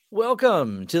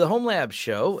Welcome to the Home Lab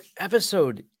Show,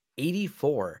 episode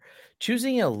 84,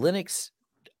 choosing a Linux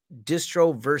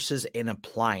distro versus an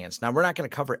appliance. Now, we're not going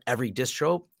to cover every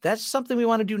distro. That's something we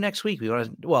want to do next week. We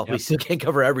still can't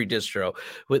cover every distro.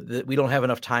 We don't have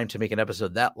enough time to make an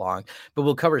episode that long, but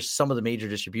we'll cover some of the major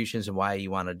distributions and why you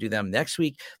want to do them next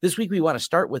week. This week, we want to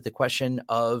start with the question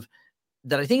of,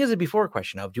 that I think is a before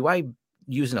question of, do I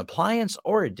use an appliance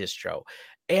or a distro?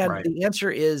 And the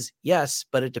answer is yes,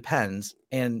 but it depends.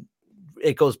 And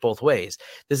it goes both ways.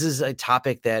 This is a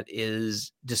topic that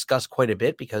is discussed quite a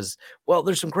bit because, well,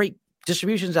 there's some great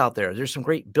distributions out there. There's some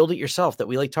great build it yourself that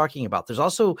we like talking about. There's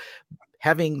also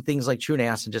having things like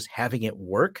TrueNAS and just having it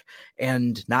work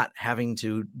and not having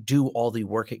to do all the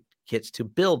work it gets to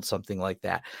build something like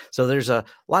that. So there's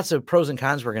lots of pros and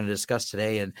cons we're going to discuss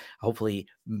today and hopefully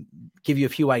give you a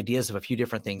few ideas of a few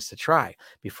different things to try.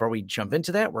 Before we jump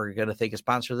into that, we're going to thank a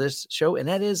sponsor of this show, and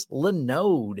that is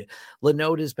Linode.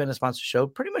 Linode has been a sponsor show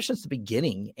pretty much since the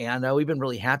beginning, and we've been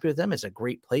really happy with them. It's a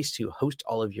great place to host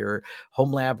all of your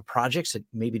home lab projects that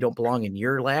maybe don't belong in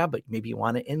your lab, but maybe you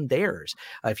want it in theirs.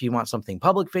 If you want something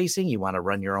public facing, you want to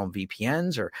run your own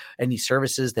VPNs or any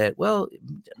services that, well,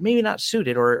 maybe not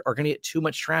suited or are going to get too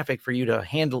much traffic for you to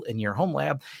handle in your home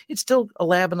lab, it's still a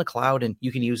lab in the cloud, and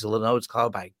you can use the Linode's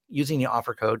cloud by using the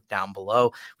offer code down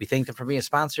below. We thank them for being a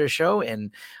sponsor of the show,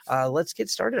 and let's get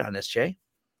started on this, Jay.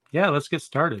 Yeah, let's get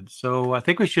started. So I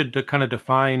think we should kind of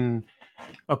define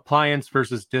appliance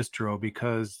versus distro,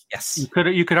 because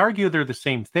you could argue they're the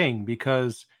same thing,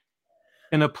 because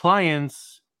an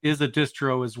appliance is a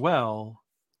distro as well,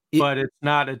 but it's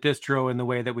not a distro in the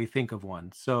way that we think of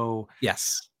one. So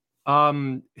yes.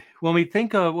 When we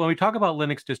talk about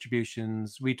Linux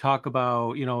distributions, we talk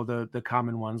about, the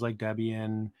common ones like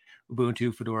Debian,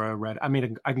 Ubuntu, Fedora, Red. I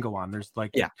mean, I can go on. There's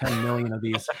like 10 million of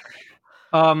these.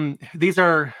 These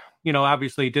are,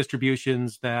 obviously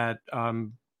distributions that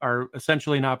are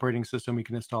essentially an operating system you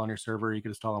can install on your server, you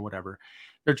can install on whatever.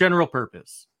 They're general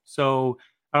purpose. So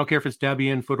I don't care if it's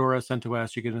Debian, Fedora,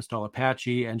 CentOS, you can install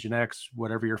Apache, Nginx,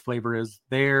 whatever your flavor is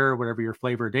there, whatever your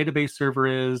flavor database server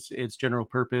is, it's general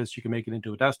purpose. You can make it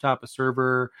into a desktop, a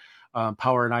server,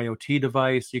 power an IoT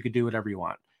device. You could do whatever you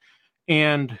want.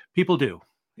 And people do,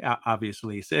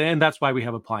 obviously. And that's why we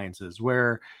have appliances,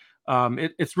 where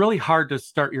it's really hard to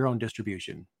start your own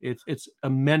distribution. It's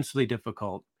immensely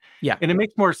difficult. Yeah. And it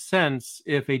makes more sense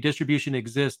if a distribution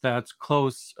exists that's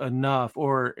close enough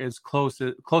or is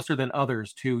closer than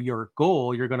others to your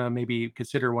goal. You're going to maybe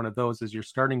consider one of those as your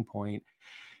starting point.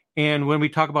 And when we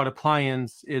talk about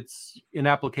appliance, it's an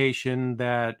application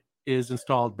that is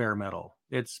installed bare metal.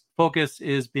 Its focus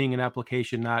is being an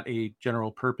application, not a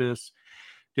general purpose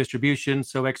distribution.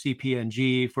 So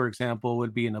XCP-ng, for example,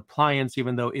 would be an appliance,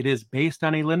 even though it is based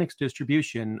on a Linux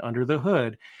distribution under the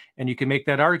hood. And you can make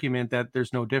that argument that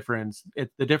there's no difference.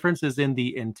 The difference is in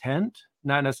the intent,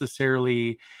 not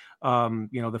necessarily,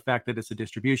 the fact that it's a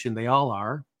distribution. They all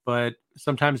are, but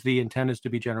sometimes the intent is to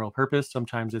be general purpose.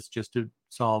 Sometimes it's just to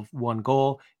solve one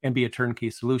goal and be a turnkey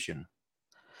solution.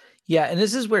 Yeah, and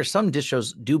this is where some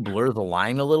distros do blur the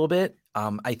line a little bit.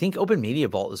 I think Open Media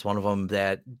Vault is one of them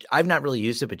that I've not really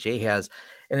used it, but Jay has.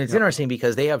 And it's interesting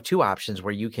because they have two options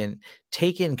where you can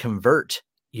take and convert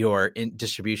your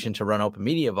distribution to run Open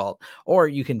Media Vault, or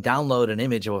you can download an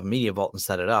image of Open Media Vault and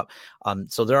set it up.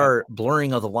 So there are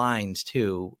blurring of the lines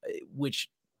too, which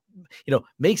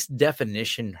makes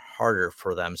definition harder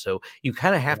for them. So you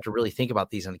kind of have to really think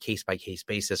about these on a case-by-case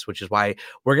basis, which is why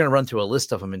we're going to run through a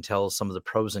list of them and tell some of the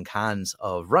pros and cons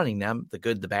of running them, the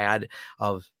good, the bad,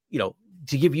 of,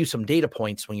 to give you some data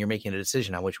points when you're making a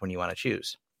decision on which one you want to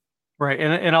choose. Right.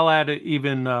 And I'll add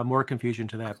even more confusion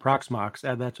to that. Proxmox,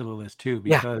 add that to the list too,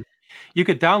 because you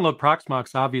could download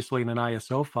Proxmox, obviously, in an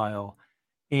ISO file.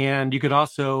 And you could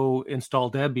also install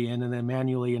Debian and then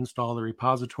manually install the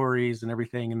repositories and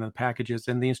everything in the packages.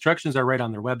 And the instructions are right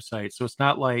on their website. So it's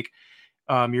not like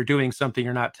you're doing something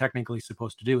you're not technically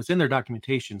supposed to do. It's in their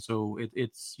documentation. So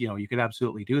it's you could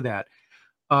absolutely do that.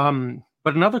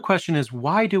 But another question is,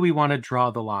 why do we want to draw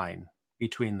the line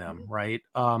between them, right?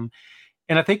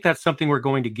 And I think that's something we're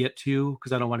going to get to,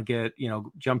 because I don't want to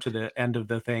jump to the end of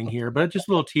the thing here, but just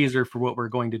a little teaser for what we're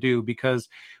going to do, because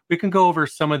we can go over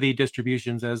some of the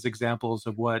distributions as examples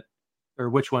of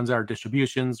which ones are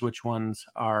distributions, which ones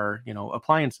are,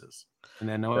 appliances. And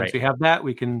then once we have that,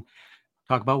 we can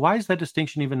talk about why is that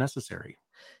distinction even necessary?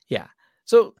 Yeah.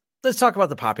 So let's talk about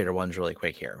the popular ones really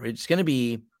quick here. It's going to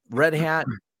be Red Hat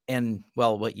and,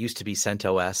 well, what used to be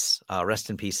CentOS. Rest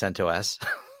in peace, CentOS.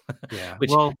 Yeah.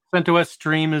 Well, CentOS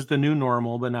Stream is the new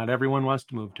normal, but not everyone wants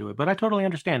to move to it. But I totally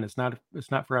understand. It's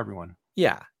not for everyone.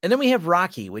 Yeah. And then we have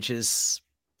Rocky, which is,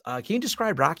 can you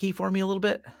describe Rocky for me a little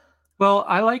bit? Well,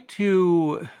 I like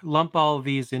to lump all of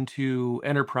these into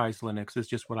enterprise Linux, is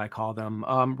just what I call them.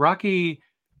 Rocky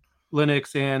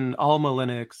Linux and Alma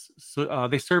Linux, so,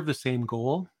 they serve the same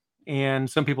goal. And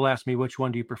some people ask me, which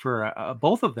one do you prefer?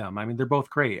 Both of them. I mean, they're both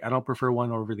great. I don't prefer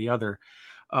one over the other.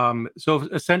 So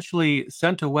essentially,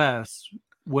 CentOS,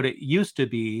 what it used to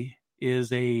be,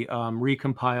 is a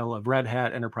recompile of Red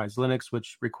Hat Enterprise Linux,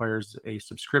 which requires a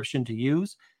subscription to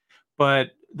use, but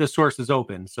the source is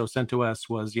open. So CentOS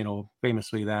was,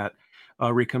 famously that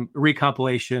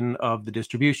recompilation of the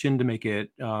distribution to make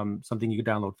it something you could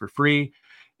download for free.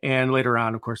 And later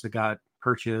on, of course, it got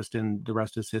purchased, and the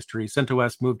rest is history.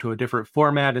 CentOS moved to a different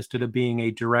format. Instead of being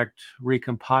a direct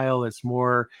recompile, it's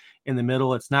more in the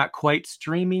middle. It's not quite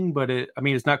streaming, but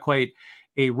it's not quite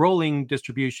a rolling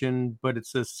distribution, but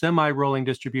it's a semi-rolling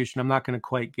distribution. I'm not going to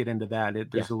quite get into that.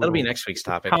 That'll be next week's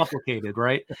topic. Complicated,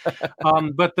 right?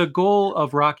 But the goal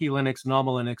of Rocky Linux and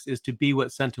Alma Linux is to be what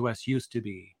CentOS used to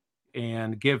be,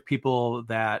 and give people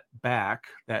that back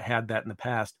that had that in the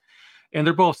past. And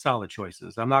they're both solid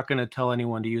choices. I'm not going to tell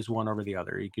anyone to use one over the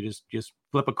other. You could just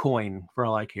flip a coin for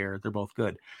all I care. They're both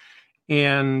good.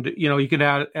 And you can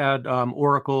add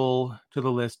Oracle to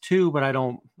the list too, but I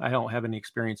don't have any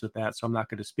experience with that, so I'm not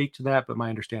going to speak to that. But my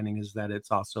understanding is that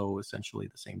it's also essentially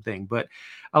the same thing. But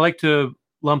I like to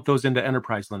lump those into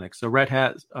enterprise Linux. So Red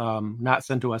Hat, not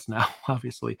CentOS now,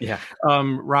 obviously. Yeah.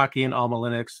 Rocky and Alma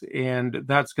Linux, and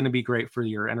that's going to be great for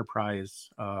your enterprise,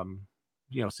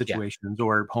 situations,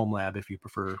 or home lab if you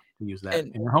prefer to use that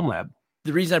in your home lab.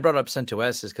 The reason I brought up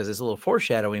CentOS is because it's a little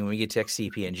foreshadowing when we get to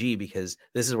XCP&G, because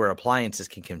this is where appliances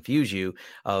can confuse you.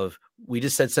 We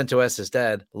just said CentOS is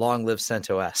dead. Long live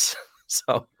CentOS.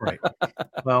 So right.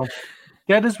 Well,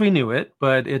 dead as we knew it,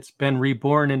 but it's been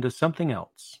reborn into something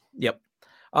else. Yep.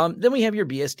 Then we have your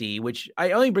BSD, which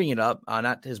I only bring it up,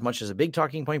 not as much as a big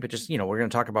talking point, but just, we're going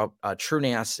to talk about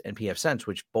TrueNAS and pfSense,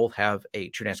 which both have a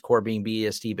TrueNAS core being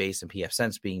BSD based and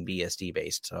pfSense being BSD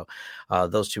based. So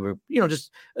those two are,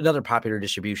 just another popular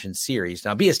distribution series.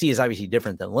 Now, BSD is obviously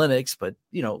different than Linux, but,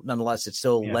 nonetheless, it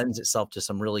still lends itself to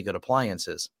some really good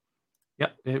appliances.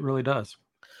 Yep, it really does.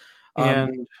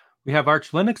 And we have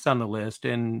Arch Linux on the list.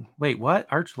 And wait, what?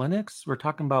 Arch Linux? We're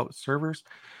talking about servers?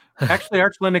 Actually,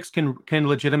 Arch Linux can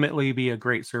legitimately be a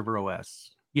great server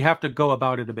OS. You have to go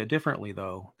about it a bit differently,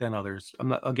 though, than others.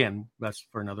 Again, that's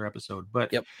for another episode.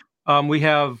 But we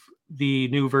have the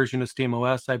new version of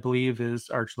SteamOS, I believe, is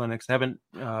Arch Linux. I haven't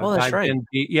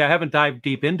haven't dived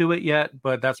deep into it yet,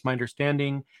 but that's my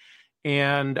understanding.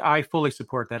 And I fully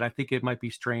support that. I think it might be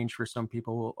strange for some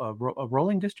people. A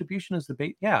rolling distribution is the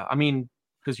base. Yeah,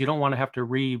 because you don't want to have to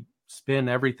re-spin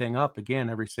everything up again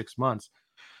every 6 months.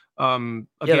 Again,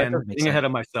 getting ahead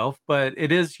of myself, but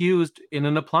it is used in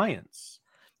an appliance.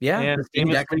 Yeah, and Steam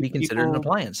Deck could be considered an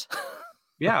appliance.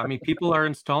 Yeah, people are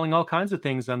installing all kinds of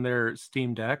things on their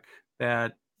Steam Deck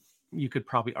that you could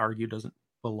probably argue doesn't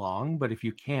belong, but if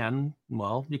you can,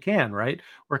 well, you can, right?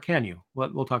 Or can you?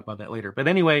 We'll talk about that later. But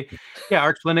anyway,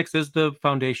 Arch Linux is the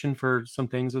foundation for some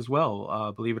things as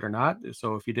well, believe it or not.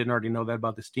 So if you didn't already know that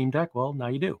about the Steam Deck, well, now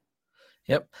you do.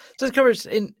 Yep. So it covers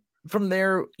from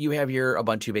there, you have your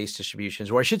Ubuntu-based distributions,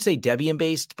 or I should say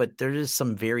Debian-based, but there is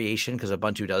some variation because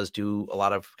Ubuntu does do a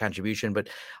lot of contribution. But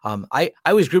I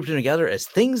always grouped them together as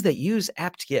things that use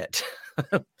apt-get.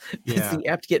 It's the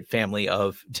apt-get family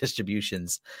of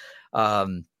distributions.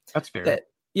 That's fair.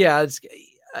 It's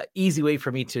an easy way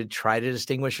for me to try to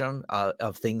distinguish them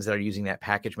of things that are using that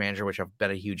package manager, which I've been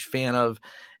a huge fan of.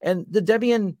 And the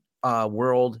Debian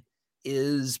world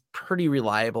is pretty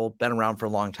reliable, been around for a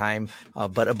long time,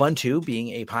 but Ubuntu being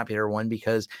a popular one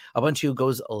because Ubuntu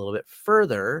goes a little bit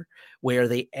further where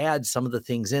they add some of the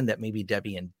things in that maybe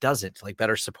Debian doesn't, like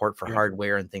better support for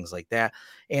hardware and things like that.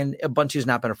 And Ubuntu's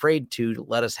not been afraid to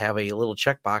let us have a little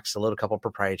checkbox to load a couple of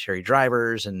proprietary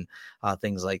drivers and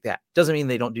things like that. Doesn't mean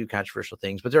they don't do controversial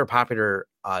things, but they're a popular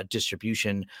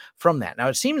distribution from that. Now,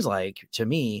 it seems like, to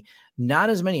me,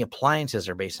 not as many appliances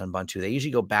are based on Ubuntu. They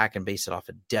usually go back and base it off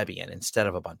of Debian instead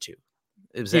of Ubuntu.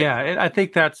 I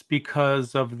think that's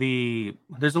because of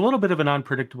there's a little bit of an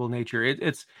unpredictable nature.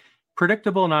 It's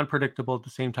predictable and unpredictable at the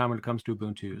same time when it comes to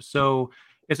Ubuntu. So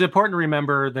it's important to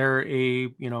remember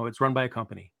it's run by a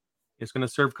company. It's going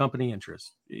to serve company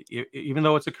interests. Even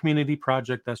though it's a community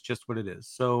project, that's just what it is.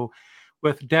 So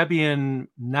with Debian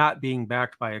not being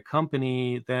backed by a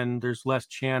company, then there's less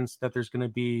chance that there's going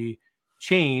to be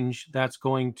change that's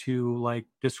going to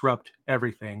disrupt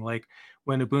everything. Like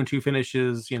when Ubuntu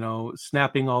finishes,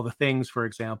 snapping all the things, for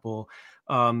example,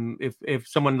 if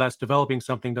someone that's developing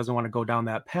something doesn't want to go down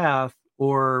that path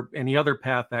or any other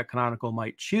path that Canonical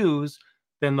might choose,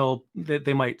 then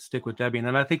they might stick with Debian.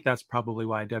 And I think that's probably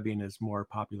why Debian is more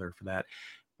popular for that.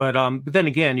 But then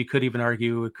again, you could even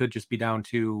argue it could just be down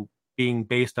to being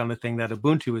based on the thing that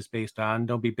Ubuntu is based on.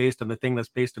 Don't be based on the thing that's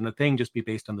based on the thing, just be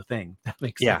based on the thing. That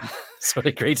makes sense. So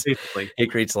it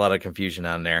creates a lot of confusion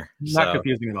on there. Not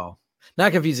confusing at all.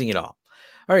 Not confusing at all.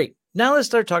 All right. Now let's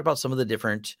start talking about some of the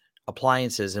different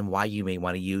appliances and why you may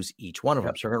want to use each one of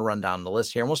them. So we're going to run down the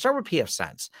list here, and we'll start with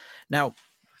pfSense. Now,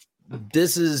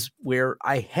 this is where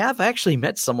I have actually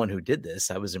met someone who did this.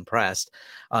 I was impressed.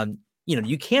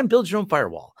 You can build your own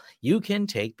firewall. You can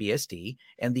take BSD,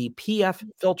 and the PF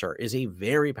filter is a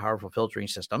very powerful filtering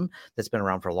system that's been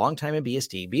around for a long time in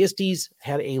BSD. BSD's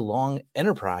had a long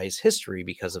enterprise history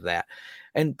because of that.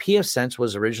 And pfSense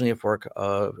was originally a fork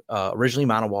of originally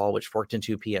Monowall, which forked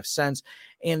into pfSense.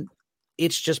 And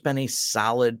it's just been a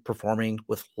solid performing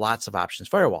with lots of options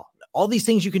firewall. All these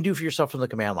things you can do for yourself from the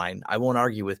command line. I won't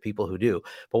argue with people who do,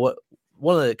 but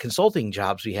one of the consulting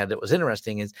jobs we had that was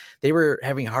interesting is they were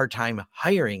having a hard time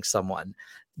hiring someone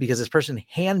because this person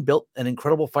hand built an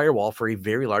incredible firewall for a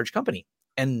very large company.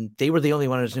 And they were the only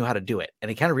ones who knew how to do it. And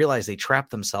they kind of realized they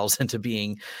trapped themselves into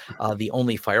being the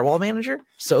only firewall manager.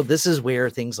 So this is where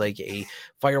things like a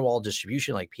firewall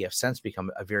distribution like pfSense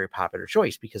become a very popular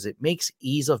choice, because it makes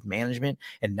ease of management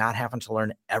and not having to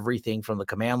learn everything from the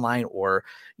command line, or,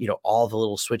 all the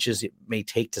little switches it may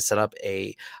take to set up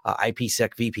a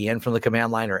IPsec VPN from the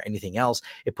command line or anything else.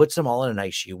 It puts them all in a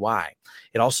nice UI.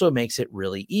 It also makes it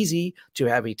really easy to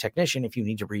have a technician if you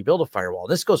need to rebuild a firewall.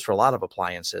 This goes for a lot of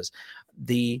appliances.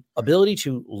 The ability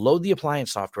to load the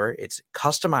appliance software, it's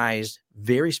customized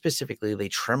very specifically. They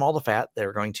trim all the fat.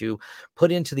 They're going to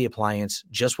put into the appliance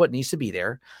just what needs to be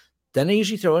there. Then they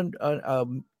usually throw in a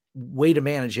way to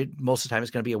manage it. Most of the time,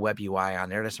 it's going to be a web UI on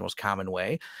there. That's the most common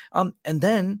way. And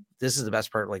then this is the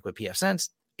best part, like with pfSense,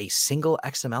 a single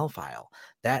XML file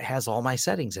that has all my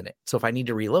settings in it. So if I need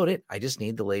to reload it, I just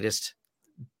need the latest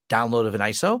download of an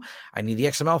ISO. I need the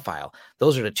XML file.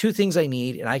 Those are the two things I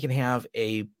need, and I can have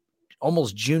a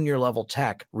almost junior level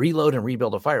tech reload and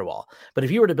rebuild a firewall. But if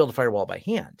you were to build a firewall by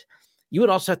hand, you would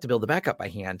also have to build the backup by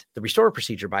hand, the restore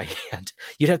procedure by hand.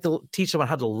 You'd have to teach someone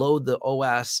how to load the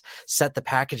OS, set the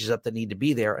packages up that need to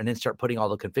be there, and then start putting all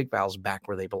the config files back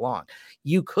where they belong.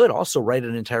 You could also write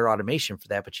an entire automation for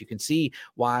that, but you can see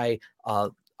why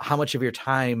how much of your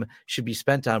time should be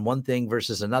spent on one thing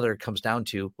versus another comes down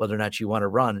to whether or not you want to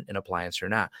run an appliance or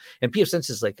not. And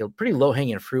pfSense is like a pretty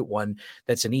low-hanging fruit one.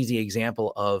 That's an easy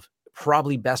example of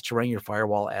probably best to run your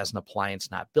firewall as an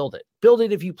appliance, not build it. Build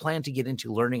it if you plan to get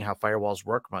into learning how firewalls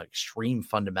work from an extreme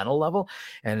fundamental level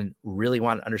and really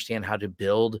want to understand how to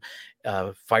build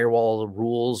firewall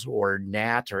rules or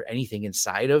NAT or anything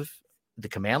inside of the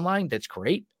command line. That's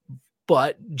great.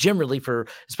 But generally, for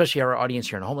especially our audience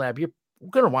here in Home Lab, you're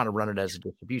going to want to run it as a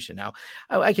distribution. Now,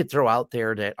 I could throw out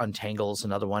there that Untangle's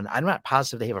another one. I'm not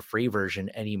positive they have a free version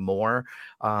anymore.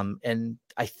 And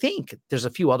I think there's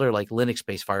a few other like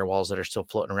Linux-based firewalls that are still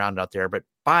floating around out there. But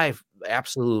by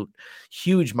absolute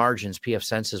huge margins,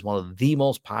 pfSense is one of the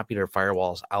most popular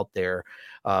firewalls out there.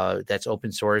 That's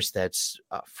open source, that's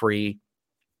free.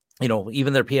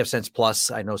 Even their pfSense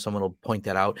Plus, I know someone will point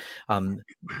that out.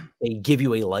 They give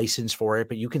you a license for it,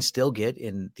 but you can still get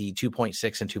in the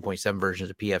 2.6 and 2.7 versions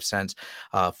of pfSense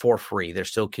for free. They're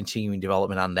still continuing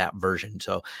development on that version.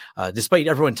 So despite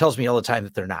everyone tells me all the time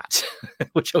that they're not,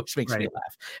 which always makes me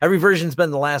laugh. Every version's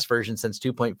been the last version since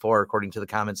 2.4, according to the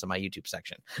comments on my YouTube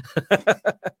section.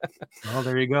 Well,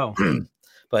 there you go.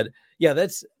 But yeah,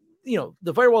 that's,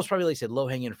 the firewall is probably, like I said,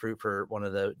 low-hanging fruit for one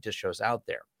of the distros out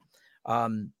there.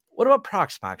 What about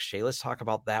Proxmox, Jay? Let's talk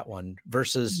about that one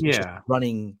versus just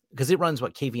running, because it runs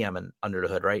KVM under the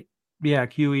hood, right? Yeah,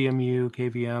 QEMU,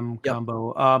 KVM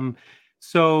combo.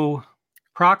 So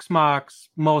Proxmox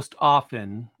most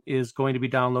often is going to be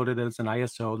downloaded as an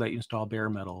ISO that you install bare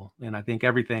metal. And I think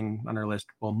everything on our list,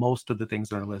 well, most of the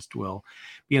things on our list will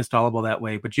be installable that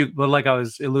way. But like I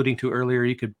was alluding to earlier,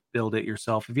 you could build it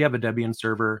yourself. If you have a Debian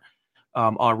server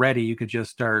already, you could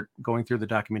just start going through the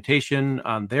documentation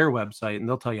on their website and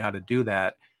they'll tell you how to do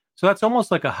that. So that's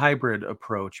almost like a hybrid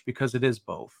approach because it is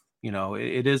both.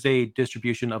 It is a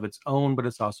distribution of its own, but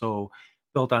it's also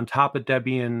built on top of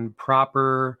Debian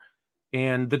proper.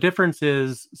 And the difference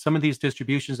is some of these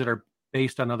distributions that are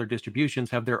based on other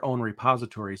distributions have their own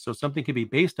repositories. So something could be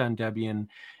based on Debian,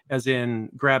 as in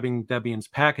grabbing Debian's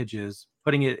packages,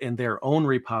 putting it in their own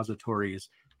repositories,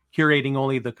 curating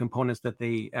only the components that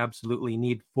they absolutely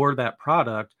need for that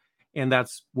product. And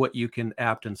that's what you can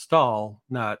apt install,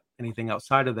 not anything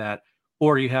outside of that.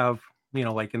 Or you have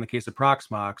like in the case of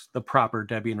Proxmox, the proper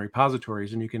Debian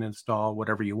repositories, and you can install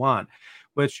whatever you want,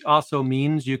 which also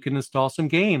means you can install some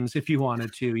games if you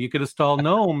wanted to. You could install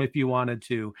GNOME if you wanted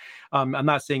to. I'm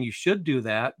not saying you should do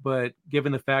that, but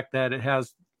given the fact that it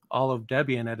has all of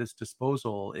Debian at its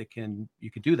disposal,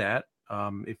 you could do that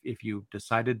if you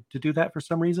decided to do that for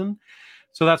some reason.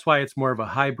 So that's why it's more of a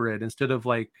hybrid. Instead of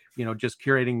just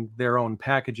curating their own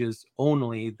packages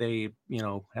only, they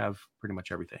have pretty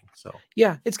much everything. So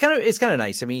yeah, it's kind of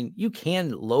nice. I mean, you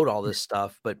can load all this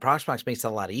stuff, but Proxmox makes it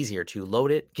a lot easier to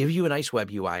load it, give you a nice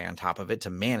web UI on top of it to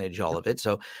manage all of it.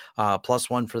 So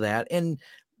 +1 for that. And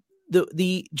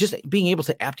the just being able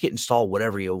to apt-get install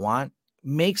whatever you want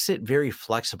makes it very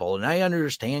flexible. And I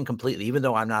understand completely, even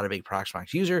though I'm not a big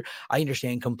Proxmox user, I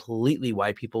understand completely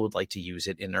why people would like to use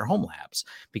it in their home labs,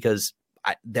 because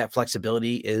that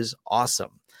flexibility is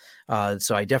awesome.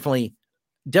 So I definitely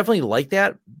like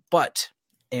that. But,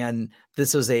 and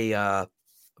this was a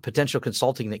potential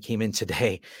consulting that came in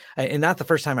today, and not the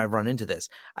first time I've run into this.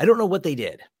 I don't know what they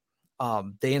did.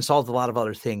 They installed a lot of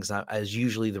other things as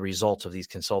usually the result of these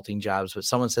consulting jobs, but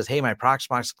someone says, hey, my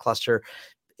Proxmox cluster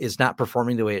is not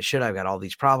performing the way it should. I've got all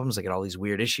these problems. I get all these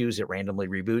weird issues. It randomly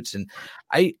reboots. And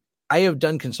I have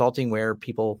done consulting where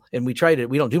people, and we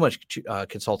don't do much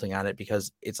consulting on it,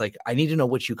 because it's like, I need to know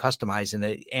what you customize. And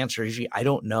the answer is usually, I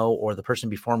don't know, or the person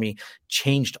before me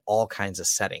changed all kinds of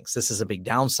settings. This is a big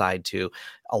downside to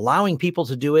allowing people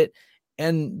to do it,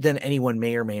 and then anyone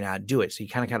may or may not do it. So you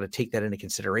kind of got to take that into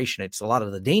consideration. It's a lot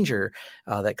of the danger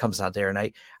that comes out there.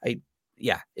 And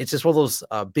yeah, it's just one of those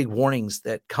big warnings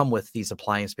that come with these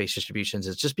appliance-based distributions.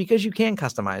 It's just because you can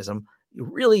customize them, you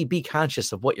really be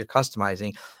conscious of what you're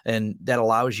customizing, and that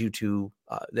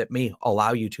may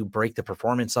allow you to break the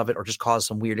performance of it, or just cause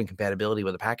some weird incompatibility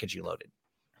with the package you loaded.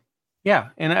 Yeah,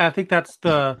 and I think that's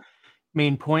the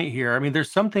main point here. I mean,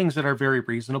 there's some things that are very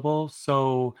reasonable.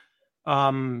 So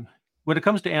when it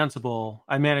comes to Ansible,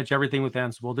 I manage everything with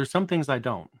Ansible. There's some things I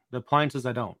don't. The appliances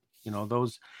I don't.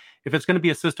 Those. If it's going to be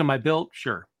a system I built,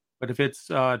 sure. But if it's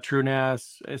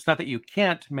TrueNAS, it's not that you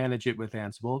can't manage it with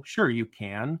Ansible. Sure, you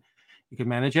can. You can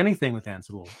manage anything with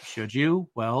Ansible. Should you?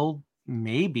 Well,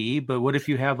 maybe. But what if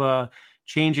you have a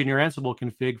change in your Ansible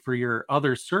config for your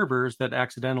other servers that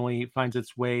accidentally finds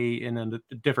its way in a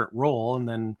different role, and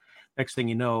then next thing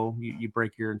you know, you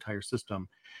break your entire system.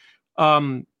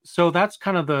 So that's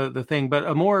kind of the thing. But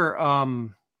a more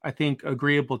I think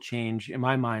agreeable change in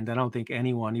my mind, I don't think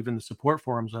anyone, even the support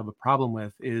forums, have a problem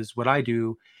with, is what I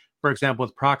do. For example,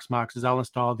 with Proxmox, is I'll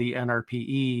install the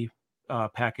NRPE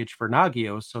package for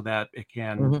Nagios so that it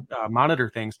can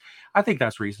monitor things. I think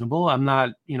that's reasonable. I'm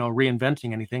not,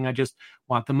 reinventing anything. I just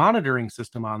want the monitoring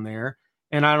system on there,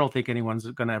 and I don't think anyone's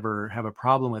going to ever have a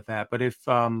problem with that. But if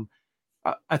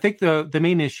I think the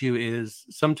main issue is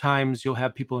sometimes you'll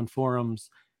have people in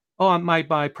forums, oh, my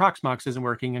Proxmox isn't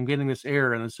working, I'm getting this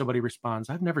error, and then somebody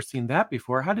responds, I've never seen that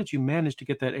before. How did you manage to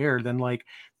get that error? Then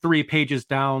 3 pages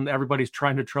down, everybody's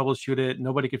trying to troubleshoot it.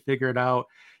 Nobody could figure it out.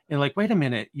 And wait a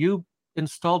minute, you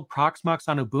installed Proxmox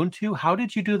on Ubuntu? How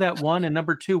did you do that? One, and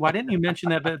number two, why didn't you mention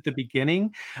that at the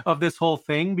beginning of this whole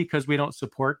thing? Because we don't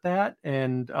support that.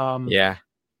 And yeah.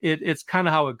 It's kind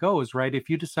of how it goes, right?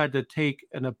 If you decide to take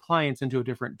an appliance into a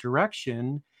different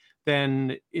direction,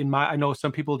 then I know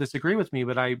some people disagree with me,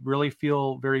 but I really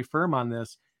feel very firm on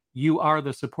this. You are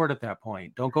the support at that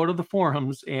point. Don't go to the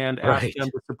forums and ask them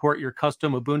to support your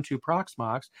custom Ubuntu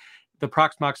Proxmox. The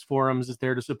Proxmox forums is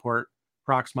there to support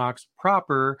Proxmox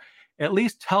proper. At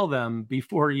least tell them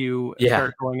before you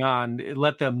start going on.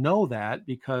 Let them know that,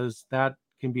 because that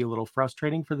can be a little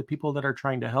frustrating for the people that are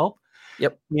trying to help.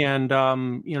 Yep.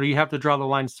 And you have to draw the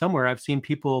line somewhere. I've seen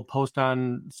people post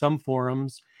on some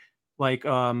forums,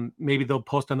 maybe they'll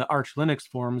post on the Arch Linux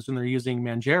forums when they're using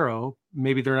Manjaro.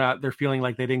 Maybe they're feeling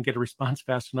like they didn't get a response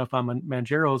fast enough on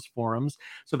Manjaro's forums,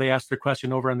 so they ask their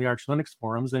question over on the Arch Linux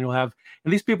forums. And and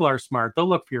these people are smart, they'll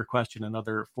look for your question in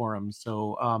other forums.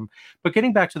 So but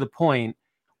getting back to the point,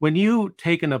 when you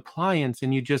take an appliance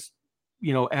and you just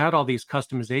add all these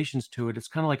customizations to it, it's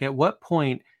kind of like, at what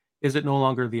point is it no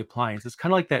longer the appliance? It's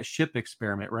kind of like that ship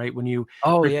experiment, right? When you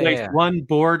replace one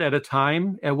board at a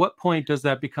time, at what point does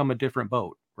that become a different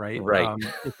boat, right?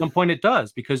 At some point it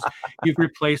does, because you've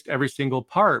replaced every single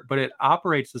part, but it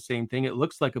operates the same thing. It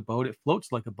looks like a boat. It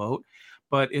floats like a boat.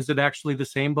 But is it actually the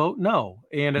same boat? No.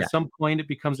 And at some point it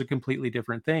becomes a completely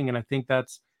different thing. And I think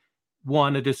that's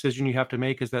a decision you have to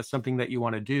make. Is that something that you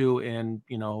want to do? And,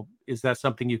 is that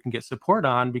something you can get support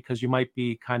on? Because you might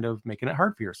be kind of making it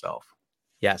hard for yourself.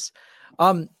 Yes.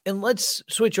 And let's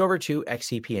switch over to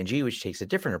XCPNG, which takes a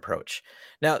different approach.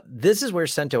 Now, this is where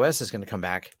CentOS is going to come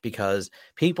back, because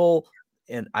people,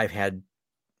 and I've had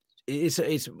it's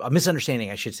a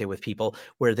misunderstanding, I should say, with people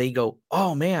where they go,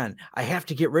 oh man, I have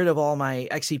to get rid of all my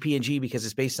XCP&G because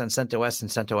it's based on CentOS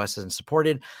and CentOS isn't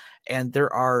supported. And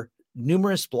there are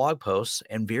numerous blog posts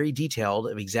and very detailed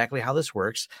of exactly how this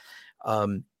works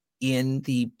in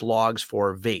the blogs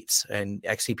for Vates and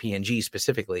XCP&G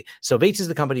specifically. So Vates is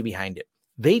the company behind it.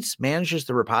 Vates manages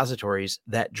the repositories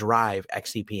that drive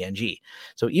XCP&G.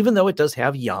 So even though it does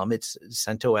have Yum, it's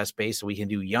CentOS based, so we can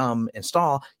do Yum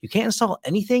install, you can't install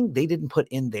anything they didn't put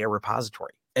in their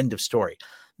repository. End of story.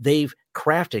 They've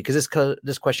crafted, because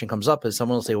this question comes up, is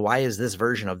someone will say, why is this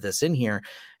version of this in here?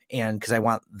 And because I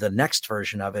want the next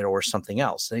version of it or something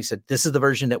else. And he said, this is the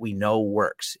version that we know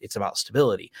works. It's about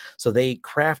stability. So they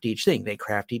craft each thing. They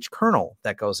craft each kernel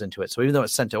that goes into it. So even though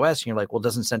it's CentOS, and you're like, well,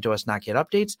 doesn't CentOS not get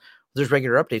updates? There's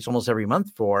regular updates almost every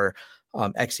month for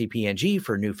XCP&G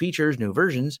for new features, new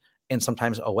versions, and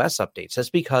sometimes OS updates. That's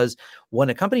because when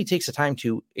a company takes the time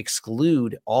to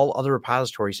exclude all other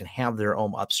repositories and have their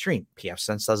own upstream,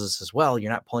 pfSense does this as well.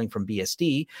 You're not pulling from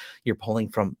BSD, you're pulling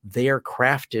from their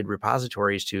crafted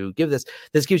repositories to give this.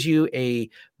 This gives you a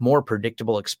more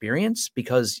predictable experience,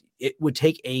 because it would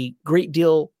take a great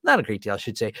deal, not a great deal, I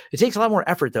should say. It takes a lot more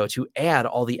effort, though, to add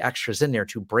all the extras in there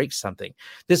to break something.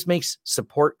 This makes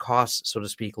support costs, so to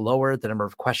speak, lower, the number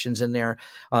of questions in there.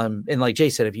 And like Jay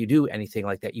said, if you do anything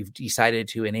like that, you've decided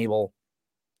to enable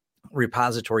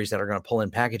repositories that are going to pull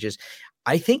in packages,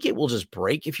 I think it will just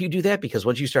break if you do that, because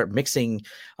once you start mixing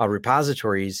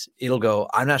repositories, it'll go,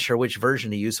 I'm not sure which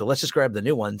version to use, so let's just grab the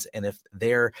new ones. And if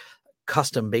they're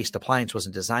custom-based appliance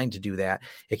wasn't designed to do that,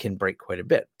 it can break quite a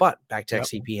bit. But back to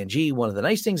XCP&G, one of the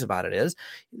nice things about it is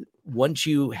once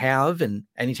you have, and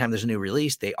anytime there's a new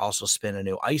release, they also spin a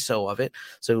new ISO of it.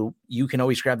 So you can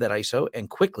always grab that ISO and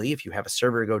quickly, if you have a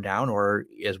server go down, or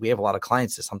as we have a lot of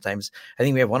clients that sometimes, I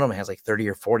think we have one of them has like 30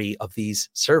 or 40 of these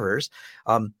servers,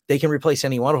 they can replace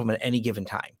any one of them at any given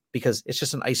time, because it's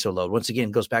just an ISO load. Once again,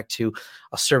 it goes back to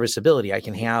a serviceability. I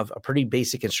can have a pretty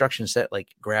basic instruction set like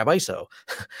grab ISO,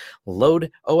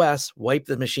 load OS, wipe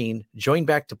the machine, join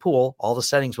back to pool. All the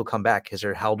settings will come back because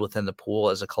they're held within the pool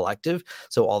as a collective.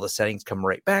 So all the settings come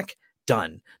right back.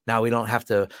 Done. Now we don't have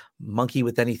to monkey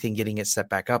with anything getting it set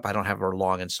back up. I don't have a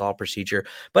long install procedure.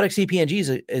 But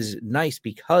XCP&G is nice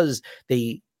because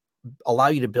they allow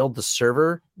you to build the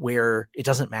server where it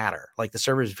doesn't matter. Like the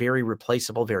server is very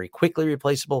replaceable, very quickly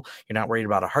replaceable. You're not worried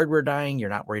about a hardware dying. You're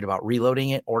not worried about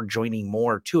reloading it or joining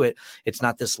more to it. It's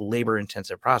not this labor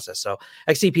intensive process. So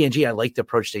XCP&G, I like the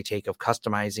approach they take of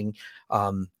customizing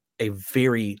a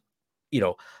very,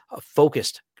 a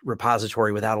focused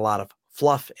repository without a lot of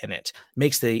fluff in it.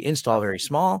 Makes the install very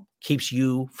small, keeps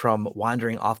you from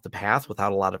wandering off the path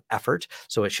without a lot of effort.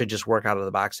 So it should just work out of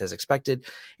the box as expected.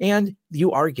 And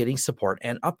you are getting support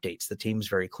and updates. The team's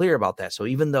very clear about that. So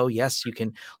even though, yes, you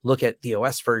can look at the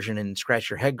OS version and scratch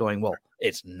your head going, well,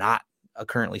 it's not a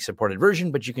currently supported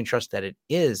version, but you can trust that it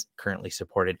is currently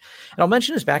supported. And I'll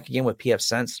mention this back again with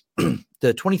pfSense.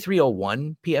 The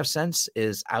 2301 pfSense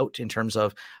is out in terms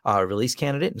of release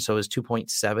candidate, and so is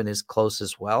 2.7 is close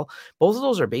as well. Both of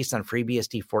those are based on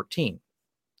FreeBSD 14.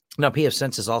 Now,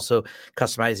 pfSense is also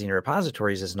customizing your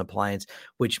repositories as an appliance,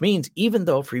 which means even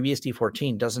though FreeBSD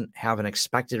 14 doesn't have an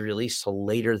expected release till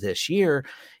later this year,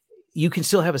 you can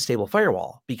still have a stable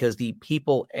firewall because the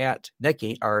people at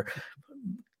Netgate are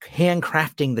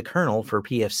handcrafting the kernel for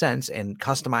pfSense and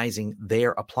customizing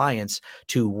their appliance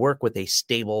to work with a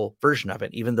stable version of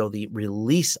it, even though the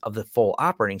release of the full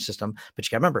operating system, but you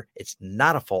got to remember, it's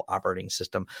not a full operating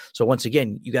system. So once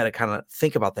again, you got to kind of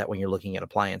think about that when you're looking at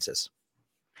appliances.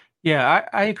 Yeah,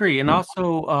 I agree. And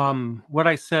also what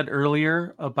I said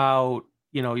earlier about,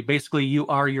 basically you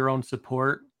are your own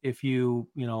support. If you,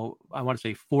 I want to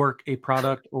say fork a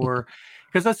product, or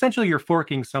because essentially you're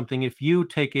forking something. If you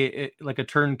take like a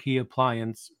turnkey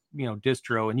appliance,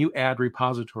 distro, and you add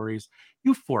repositories,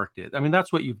 you forked it. I mean,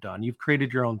 that's what you've done. You've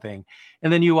created your own thing.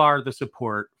 And then you are the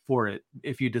support for it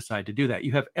if you decide to do that.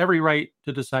 You have every right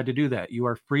to decide to do that. You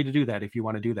are free to do that if you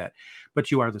want to do that,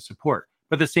 but you are the support.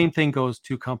 But the same thing goes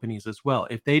to companies as well.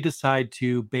 If they decide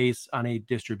to base on a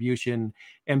distribution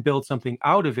and build something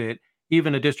out of it,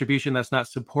 even a distribution that's not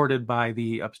supported by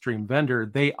the upstream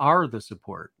vendor, they are the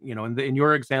support. In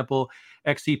your example,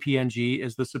 XCP&G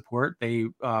is the support. They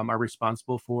are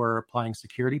responsible for applying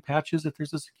security patches. If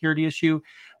there's a security issue,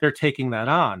 they're taking that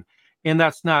on. And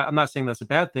I'm not saying that's a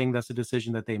bad thing. That's a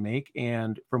decision that they make.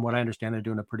 And from what I understand, they're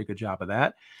doing a pretty good job of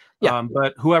that. Yeah.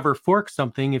 But whoever forks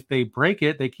something, if they break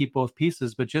it, they keep both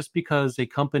pieces. But just because a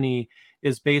company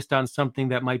is based on something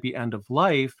that might be end of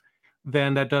life,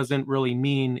 then that doesn't really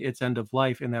mean it's end of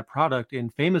life in that product.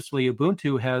 And famously,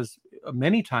 Ubuntu has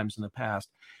many times in the past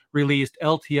released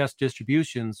LTS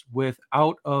distributions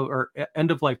without or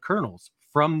end of life kernels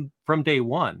from day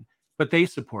one. But they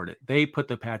support it. They put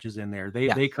the patches in there.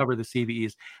 They cover the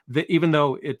CVEs. Even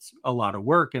though it's a lot of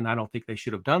work, and I don't think they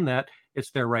should have done that, it's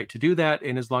their right to do that.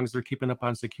 And as long as they're keeping up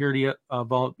on security,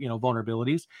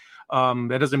 vulnerabilities,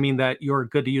 that doesn't mean that you're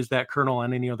good to use that kernel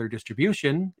on any other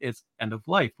distribution. It's end of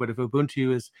life. But if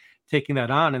Ubuntu is taking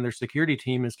that on and their security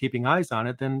team is keeping eyes on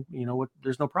it, then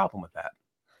there's no problem with that.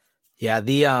 Yeah.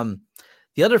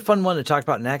 The other fun one to talk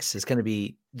about next is going to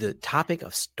be the topic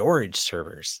of storage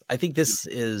servers. I think this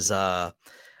is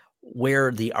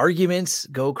where the arguments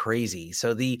go crazy.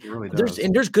 So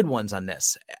there's good ones on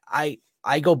this.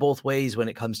 I go both ways when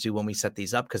it comes to when we set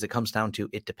these up, because it comes down to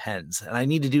it depends. And I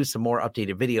need to do some more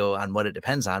updated video on what it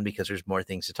depends on, because there's more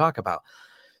things to talk about.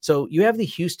 So you have the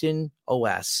Houston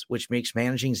OS, which makes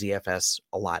managing ZFS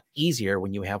a lot easier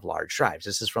when you have large drives.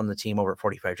 This is from the team over at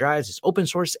 45 Drives. It's open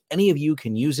source. Any of you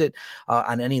can use it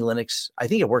on any Linux. I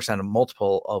think it works on a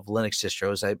multiple of Linux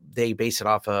distros. They base it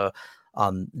off a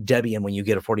Debian when you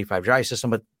get a 45 Drive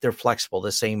system, but they're flexible.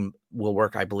 The same will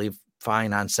work, I believe,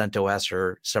 fine on CentOS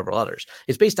or several others.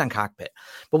 It's based on Cockpit.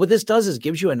 But what this does is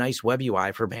gives you a nice web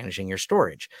UI for managing your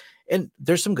storage. And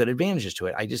there's some good advantages to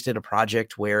it. I just did a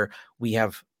project where we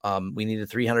needed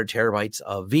 300 terabytes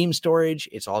of Veeam storage.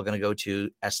 It's all going to go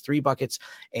to S3 buckets.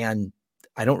 And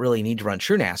I don't really need to run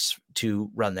TrueNAS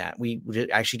to run that. We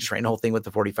actually just ran the whole thing with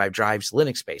the 45 Drives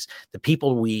Linux space. The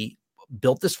people we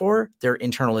built this for, their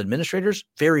internal administrators,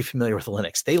 very familiar with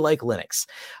Linux. They like Linux.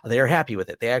 They are happy with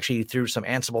it. They actually threw some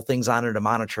Ansible things on it to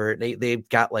monitor it. They've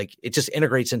got it just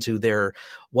integrates into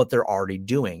what they're already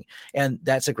doing. And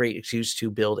that's a great excuse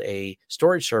to build a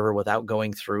storage server without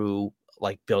going through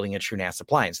building a TrueNAS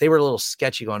appliance. They were a little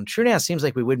sketchy going, TrueNAS seems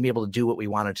like we wouldn't be able to do what we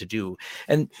wanted to do.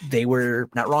 And they were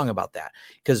not wrong about that,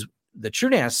 because the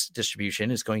TrueNAS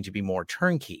distribution is going to be more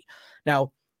turnkey.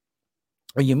 Now,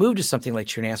 when you move to something like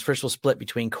TrueNAS, first we'll split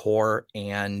between core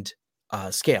and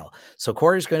scale. So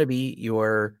core is going to be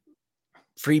your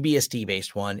FreeBSD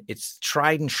based one. It's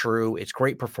tried and true. It's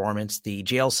great performance. The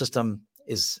jail system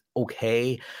is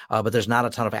okay, but there's not a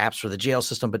ton of apps for the jail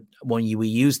system. But when we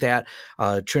use that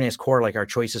TrueNAS core, our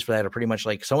choices for that are pretty much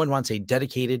someone wants a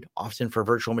dedicated, often for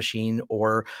virtual machine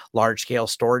or large scale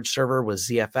storage server with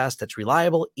ZFS that's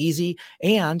reliable, easy,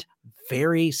 and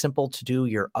very simple to do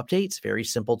your updates, very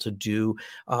simple to do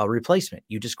replacement.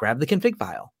 You just grab the config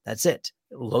file. That's it.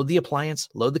 Load the appliance,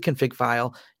 load the config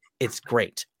file. It's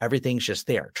great. Everything's just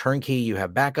there. Turnkey. You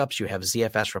have backups. You have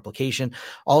ZFS replication.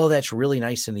 All of that's really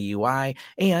nice in the UI.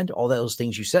 And all those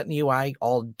things you set in the UI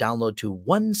all download to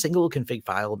one single config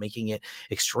file, making it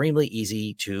extremely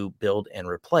easy to build and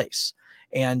replace.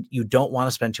 And you don't want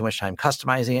to spend too much time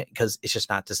customizing it, because it's just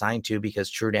not designed to,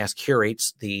 because TrueNAS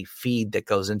curates the feed that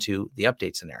goes into the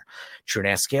updates in there.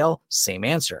 TrueNAS Scale, same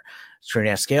answer.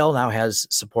 TrueNAS Scale now has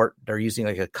support. They're using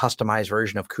a customized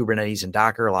version of Kubernetes and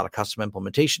Docker, a lot of custom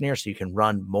implementation there, so you can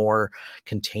run more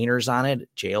containers on it.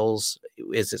 Jails,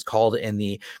 as it's called in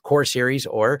the core series,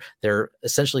 or they're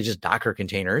essentially just Docker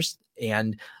containers.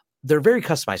 And they're very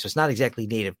customized. So it's not exactly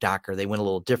native Docker. They went a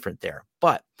little different there.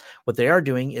 But what they are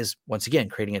doing is, once again,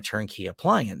 creating a turnkey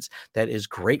appliance that is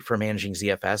great for managing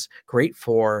ZFS, great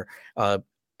for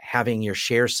having your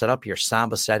shares set up, your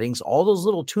Samba settings, all those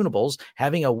little tunables,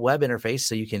 having a web interface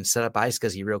so you can set up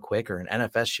iSCSI real quick, or an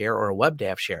NFS share or a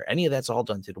WebDAV share. Any of that's all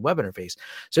done through the web interface.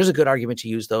 So there's a good argument to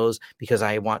use those, because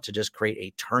I want to just create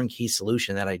a turnkey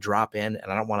solution that I drop in,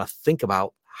 and I don't want to think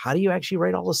about how do you actually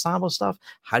write all the Samba stuff?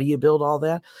 How do you build all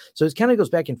that? So it kind of goes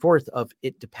back and forth of,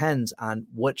 it depends on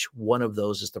which one of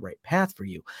those is the right path for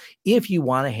you. If you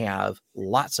want to have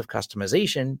lots of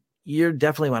customization, you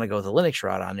definitely want to go the Linux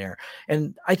route on there.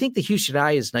 And I think the Houston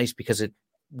I is nice because it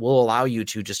will allow you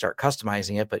to just start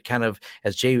customizing it, but kind of,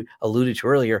 as Jay alluded to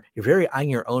earlier, you're very on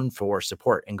your own for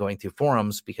support and going through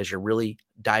forums, because you're really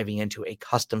diving into a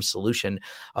custom solution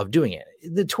of doing it.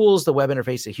 The tools, the web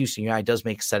interface, the Houston UI does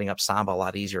make setting up Samba a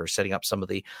lot easier, setting up some of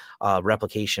the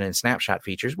replication and snapshot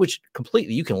features, which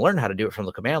completely, you can learn how to do it from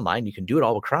the command line. You can do it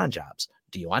all with cron jobs.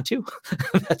 Do you want to?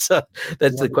 That's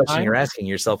the question you're asking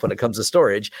yourself when it comes to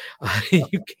storage.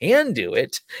 You can do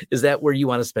it. Is that where you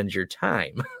want to spend your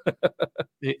time?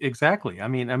 Exactly. I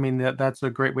mean that's a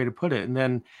great way to put it. And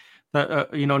then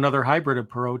another hybrid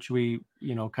approach we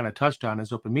kind of touched on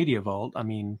is Open Media Vault. I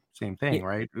mean, same thing,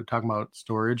 right? We're talking about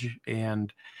storage,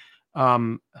 and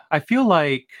I feel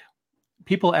like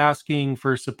people asking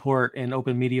for support in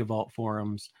Open Media Vault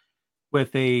forums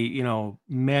with a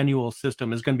manual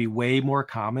system is going to be way more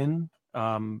common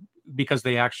because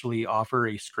they actually offer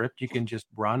a script you can just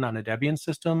run on a Debian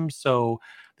system. So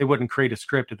they wouldn't create a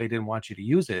script if they didn't want you to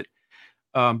use it.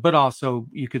 But also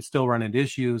you could still run into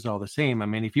issues all the same. I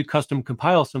mean, if you custom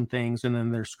compile some things and then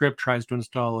their script tries to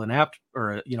install an app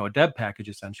or a deb package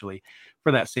essentially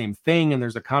for that same thing, and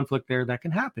there's a conflict there, that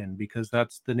can happen because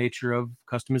that's the nature of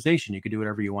customization. You can do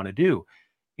whatever you want to do.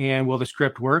 And will the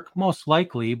script work? Most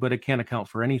likely, but it can't account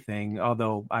for anything,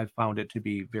 although I've found it to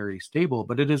be very stable.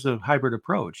 But it is a hybrid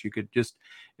approach. You could just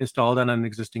install it on an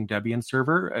existing Debian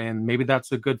server, and maybe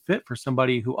that's a good fit for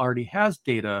somebody who already has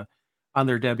data on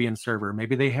their Debian server.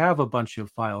 Maybe they have a bunch of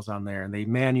files on there and they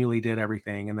manually did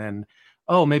everything. And then,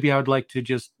 oh, maybe I would like to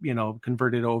just,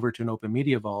 convert it over to an Open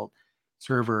Media Vault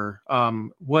server.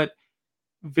 What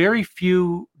very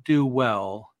few do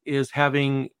well is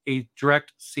having a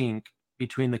direct sync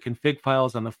between the config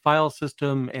files on the file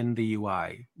system and the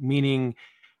UI, meaning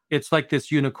it's like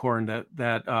this unicorn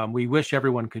that we wish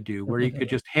everyone could do, where you could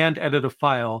just hand edit a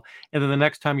file, and then the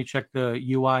next time you check the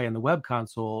UI in the web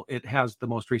console, it has the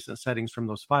most recent settings from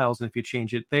those files. And if you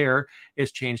change it there,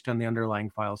 it's changed on the underlying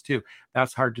files too.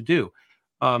 That's hard to do.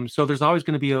 So there's always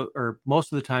going to be, or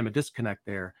most of the time, a disconnect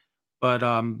there. But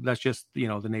that's just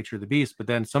the nature of the beast. But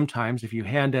then sometimes if you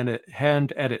hand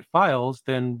edit files,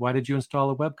 then why did you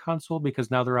install a web console?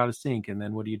 Because now they're out of sync, and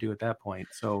then what do you do at that point?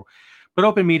 So. But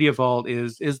Open Media Vault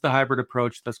is the hybrid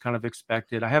approach that's kind of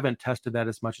expected. I haven't tested that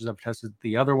as much as I've tested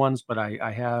the other ones, but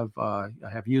I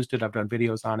have used it. I've done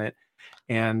videos on it,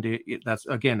 and that's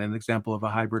again an example of a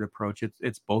hybrid approach.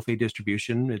 It's both a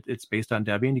distribution. It's based on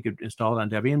Debian. You could install it on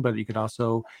Debian, but you could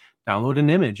also download an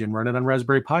image and run it on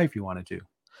Raspberry Pi if you wanted to.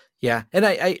 Yeah, and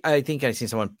I think I've seen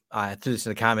someone threw this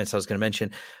in the comments. I was going to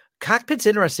mention Cockpit's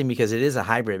interesting because it is a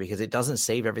hybrid, because it doesn't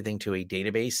save everything to a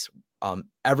database.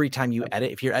 Every time you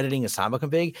edit, if you're editing a Samba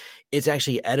config, it's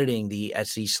actually editing the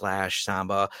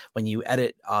 /Samba. When you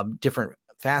edit different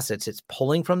facets, it's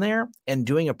pulling from there and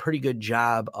doing a pretty good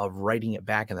job of writing it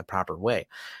back in the proper way.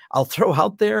 I'll throw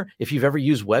out there, if you've ever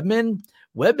used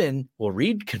Webmin will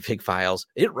read config files.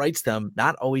 It writes them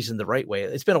not always in the right way.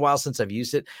 It's been a while since I've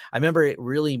used it. I remember it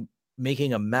really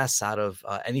making a mess out of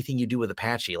anything you do with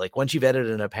Apache. Like once you've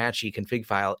edited an Apache config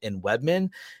file in Webmin,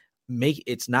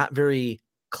 it's not very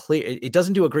clear. It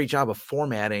doesn't do a great job of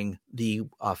formatting the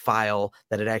file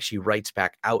that it actually writes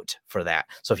back out for that.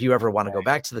 So if you ever want to go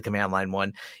back to the command line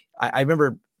one, I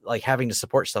remember like having to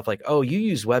support stuff like, oh, you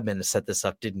used Webmin to set this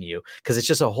up, didn't you? Because it's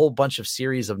just a whole bunch of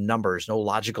series of numbers, no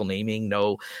logical naming,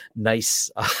 no nice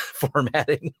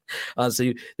formatting.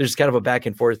 So there's kind of a back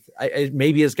and forth. It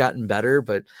maybe has gotten better,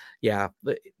 but yeah,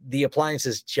 the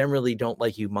appliances generally don't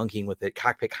like you monkeying with it.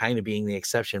 Cockpit kind of being the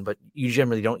exception, but you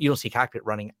don't see Cockpit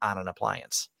running on an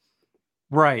appliance.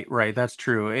 Right. That's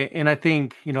true. And I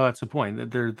think, that's the point,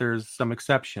 that there's some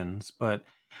exceptions, but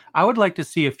I would like to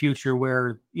see a future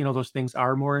where, those things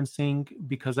are more in sync,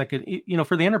 because I could,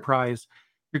 for the enterprise,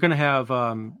 you're going to have,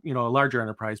 a larger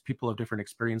enterprise, people of different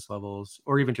experience levels,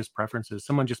 or even just preferences.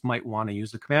 Someone just might want to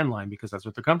use the command line because that's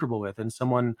what they're comfortable with. And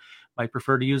someone might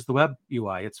prefer to use the web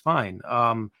UI. It's fine.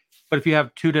 But if you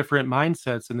have two different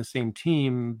mindsets in the same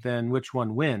team, then which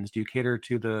one wins? Do you cater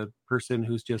to the person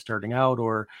who's just starting out,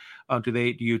 or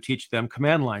do you teach them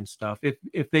command line stuff?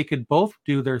 If they could both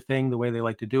do their thing the way they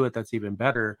like to do it, that's even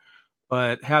better.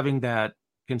 But having that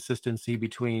consistency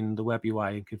between the web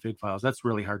UI and config files, that's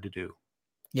really hard to do.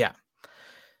 Yeah.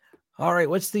 All right.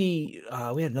 We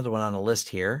had another one on the list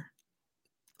here.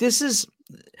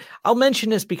 I'll mention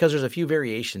this because there's a few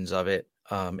variations of it.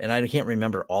 And I can't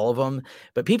remember all of them,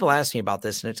 but people ask me about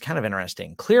this and it's kind of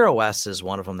interesting. ClearOS is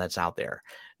one of them that's out there.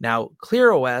 Now,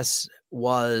 ClearOS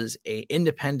was an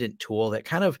independent tool that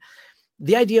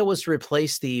the idea was to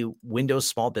replace the Windows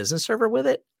Small Business Server with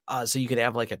it. So you could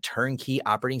have like a turnkey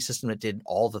operating system that did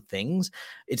all the things.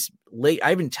 It's late.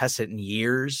 I haven't tested it in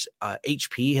years.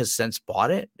 HP has since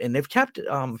bought it, and they've kept, if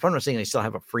I'm not saying, they still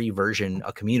have a free version,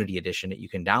 a community edition that you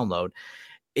can download.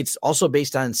 It's also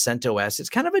based on CentOS. It's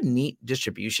kind of a neat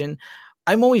distribution.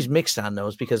 I'm always mixed on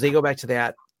those because they go back to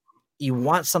that. You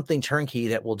want something turnkey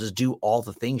that will just do all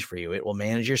the things for you. It will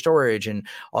manage your storage and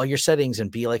all your settings and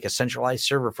be like a centralized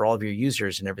server for all of your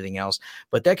users and everything else.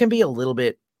 But that can be a little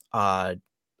bit,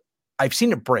 I've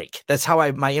seen it break. That's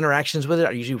how my interactions with it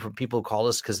are usually from people who call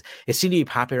us, because it seemed to be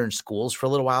popular in schools for a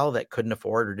little while that couldn't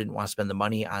afford or didn't want to spend the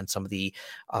money on some of the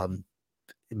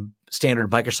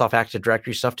standard Microsoft Active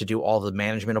Directory stuff to do all the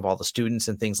management of all the students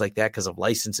and things like that because of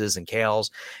licenses and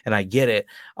CALs. And I get it.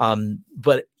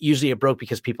 But usually it broke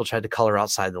because people tried to color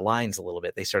outside the lines a little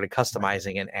bit. They started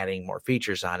customizing and adding more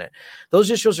features on it. Those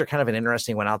distros are kind of an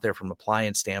interesting one out there from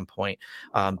appliance standpoint.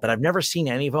 But I've never seen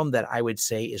any of them that I would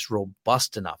say is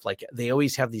robust enough. Like they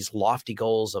always have these lofty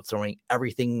goals of throwing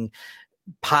everything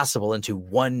possible into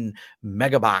one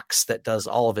mega box that does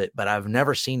all of it, but I've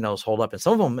never seen those hold up. And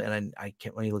some of them, and I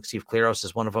can't, let me look, see if Claros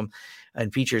is one of them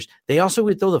and features, they also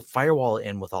would throw the firewall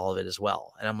in with all of it as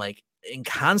well. And I'm like, in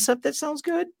concept, that sounds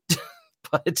good.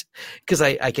 But because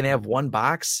I can have one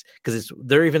box, because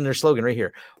they're even their slogan right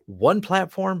here, one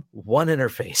platform, one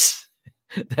interface.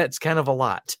 That's kind of a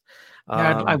lot.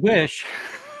 Yeah, I wish.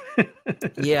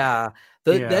 Yeah.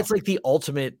 That's like the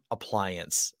ultimate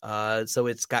appliance. So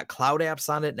it's got cloud apps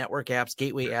on it, network apps,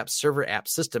 gateway apps, server apps,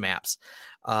 system apps.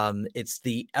 It's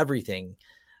the everything.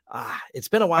 It's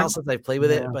been a while since I've played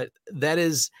with it, but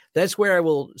that's where I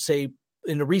will say,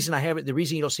 and the reason I have it, the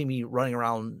reason you don't see me running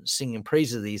around singing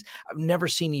praises of these, I've never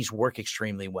seen these work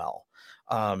extremely well.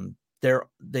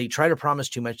 They try to promise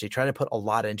too much. They try to put a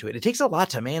lot into it. It takes a lot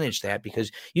to manage that,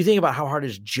 because you think about how hard it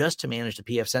is just to manage the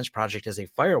pfSense project as a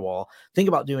firewall. Think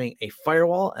about doing a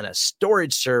firewall and a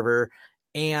storage server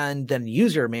and then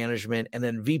user management and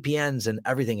then VPNs and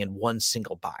everything in one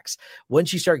single box.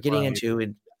 Once you start getting into,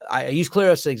 and I use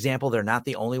Claros as an example, they're not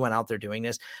the only one out there doing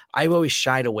this. I've always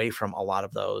shied away from a lot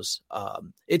of those.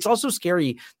 It's also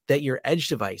scary that your edge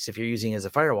device, if you're using it as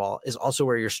a firewall, is also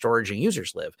where your storage and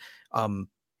users live.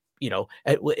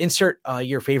 Insert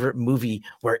your favorite movie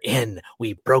wherein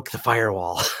we broke the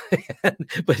firewall.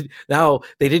 But now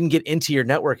they didn't get into your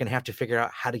network and have to figure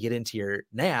out how to get into your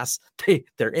NAS.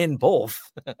 They're in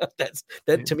both.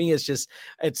 That to me is just,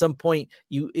 at some point,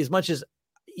 as much as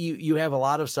you have a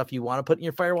lot of stuff you want to put in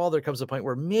your firewall, there comes a point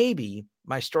where maybe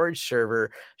my storage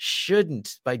server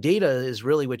shouldn't. My data is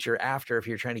really what you're after if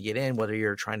you're trying to get in, whether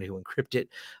you're trying to encrypt it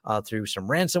through some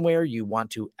ransomware, you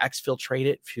want to exfiltrate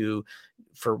it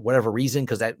for whatever reason,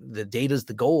 because the data is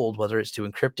the gold, whether it's to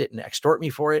encrypt it and extort me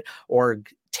for it or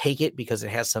take it because it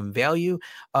has some value.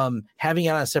 Having it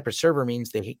on a separate server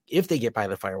means if they get by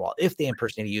the firewall, if they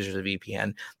impersonate a user of the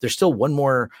VPN, there's still one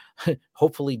more,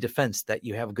 hopefully, defense that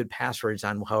you have good passwords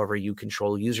on, however you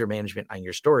control user management on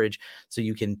your storage, so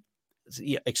you can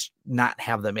not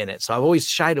have them in it. So I've always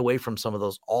shied away from some of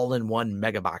those all-in-one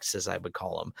mega boxes, I would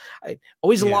call them. A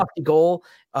lofty goal.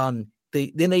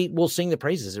 They will sing the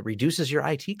praises. It reduces your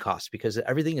IT costs because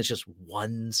everything is just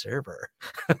one server.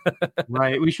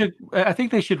 Right. I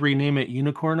think they should rename it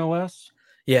Unicorn OS.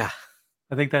 Yeah.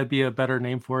 I think that'd be a better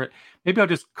name for it. Maybe I'll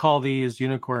just call these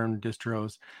unicorn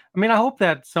distros. I mean, I hope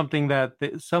that's something that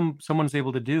someone's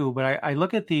able to do, but I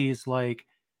look at these like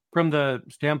from the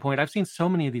standpoint, I've seen so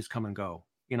many of these come and go,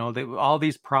 all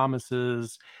these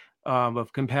promises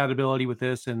of compatibility with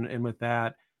this and with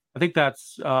that. I think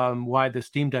that's why the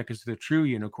Steam Deck is the true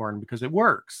unicorn, because it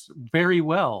works very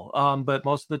well. But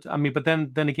most of the time, but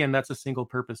then again, that's a single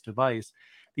purpose device.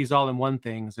 These all-in-one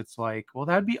things, it's like, well,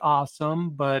 that'd be awesome,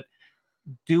 but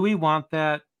do we want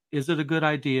that? Is it a good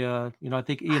idea? I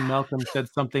think Ian Malcolm said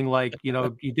something like, you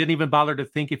didn't even bother to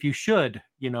think if you should,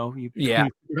 you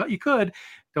could,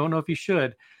 don't know if you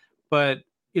should, but,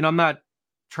 I'm not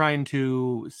trying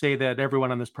to say that everyone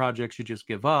on this project should just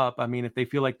give up. I mean, if they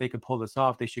feel like they could pull this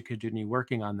off, they should continue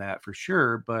working on that for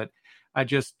sure. But I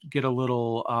just get a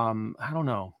little, I don't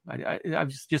know. I've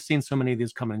just seen so many of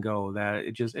these come and go that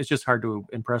it's just hard to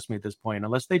impress me at this point.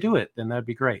 Unless they do it, then that'd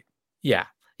be great. Yeah.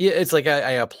 Yeah. It's like,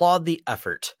 I applaud the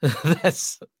effort.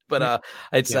 It's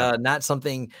not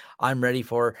something I'm ready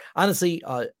for. Honestly,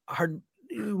 hard.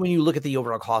 When you look at the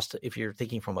overall cost, if you're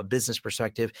thinking from a business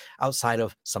perspective, outside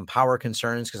of some power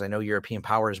concerns, because I know European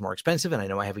power is more expensive, and I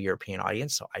know I have a European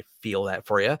audience, so I feel that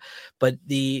for you. But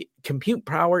the compute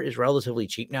power is relatively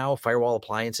cheap now. Firewall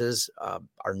appliances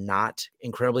are not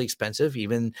incredibly expensive.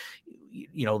 Even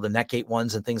the Netgate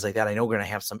ones and things like that, I know we're going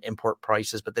to have some import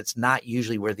prices, but that's not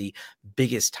usually where the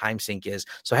biggest time sink is.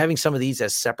 So having some of these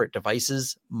as separate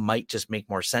devices might just make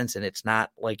more sense. And it's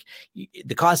not like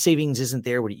the cost savings isn't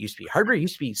there what it used to be. Hardware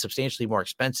used to be substantially more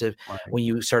expensive when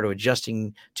you started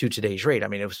adjusting to today's rate. I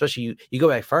mean, especially you go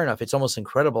back far enough, it's almost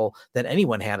incredible that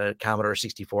anyone had a Commodore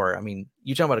 64. I mean,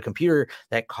 you're talking about a computer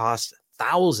that cost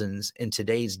thousands in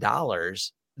today's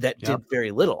dollars that did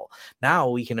very little. Now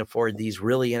we can afford these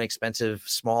really inexpensive,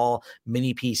 small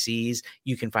mini PCs.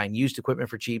 You can find used equipment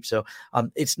for cheap. So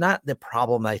it's not the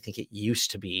problem I think it used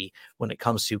to be when it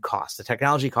comes to cost. The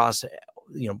technology costs,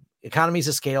 economies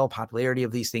of scale, popularity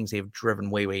of these things, they've driven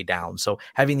way, way down. So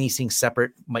having these things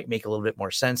separate might make a little bit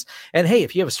more sense. And hey,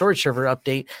 if you have a storage server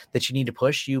update that you need to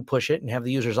push, you push it and have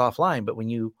the users offline. But when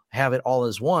you have it all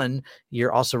as one,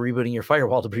 you're also rebooting your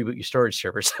firewall to reboot your storage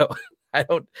server. So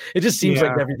it just seems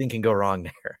like everything can go wrong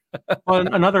there. Well,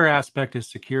 another aspect is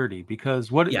security,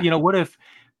 because what if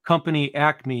company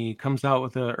Acme comes out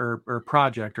with or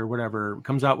project or whatever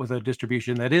comes out with a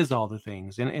distribution that is all the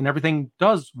things, and everything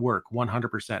does work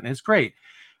 100%, and it's great.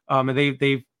 And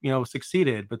they've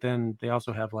succeeded, but then they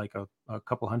also have like a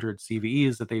couple hundred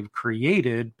CVEs that they've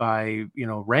created by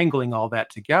wrangling all that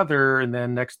together, and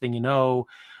then next thing you know,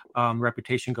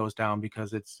 reputation goes down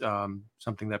because it's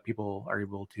something that people are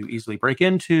able to easily break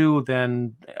into.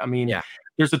 Then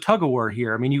there's a tug of war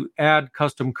here. I mean, you add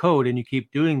custom code and you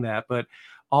keep doing that, but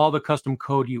all the custom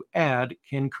code you add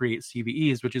can create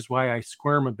CVEs, which is why I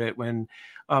squirm a bit when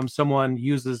someone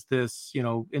uses this,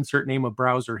 insert name of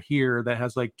browser here that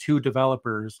has like 2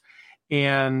 developers.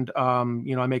 And, I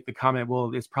make the comment,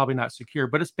 well, it's probably not secure,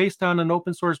 but it's based on an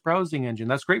open source browsing engine.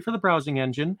 That's great for the browsing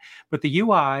engine, but the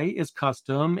UI is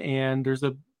custom, and there's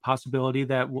a possibility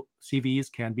that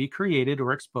CVEs can be created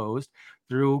or exposed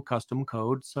through custom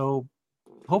code. So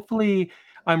hopefully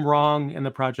I'm wrong, and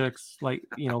the projects like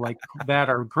that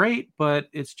are great, but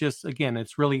it's just, again,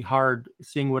 it's really hard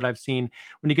seeing what I've seen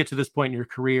when you get to this point in your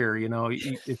career.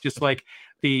 It's just like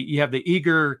you have the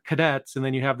eager cadets, and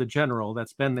then you have the general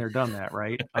that's been there, done that,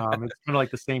 right? It's kind of like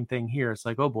the same thing here. It's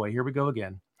like, oh boy, here we go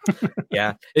again.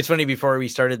 Yeah, it's funny. Before we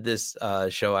started this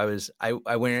show, I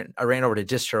ran over to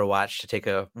Distro Watch to take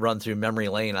a run through memory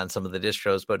lane on some of the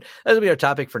distros, but that'll be our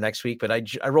topic for next week. But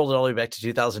I rolled it all the way back to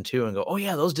 2002 and go, oh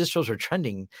yeah, those distros were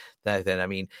trending back then. I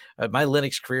mean, my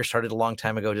Linux career started a long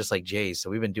time ago, just like Jay's.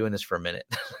 So we've been doing this for a minute.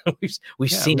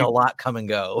 we've seen a lot come and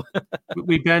go.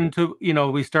 We've been to,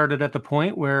 we started at the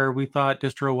point where we thought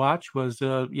Distro Watch was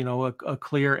a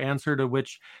clear answer to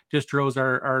which distros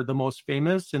are the most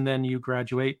famous, and then you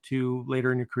graduate to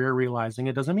later in your career realizing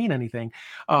it doesn't mean anything.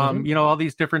 All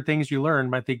these different things you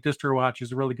learn. I think Distro Watch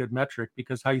is a really good metric,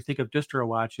 because how you think of Distro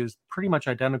Watch is pretty much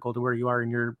identical to where you are in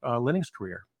your Linux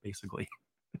career, basically.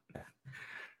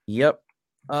 Yep.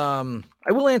 I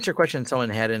will answer a question someone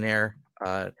had in there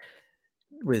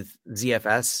with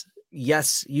ZFS.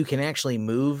 Yes, you can actually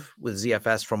move with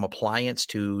ZFS from appliance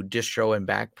to distro and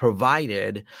back,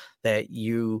 provided that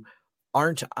you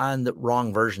aren't on the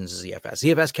wrong versions of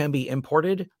ZFS. ZFS can be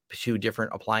imported to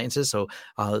different appliances. So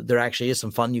there actually is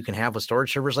some fun you can have with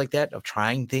storage servers like that, of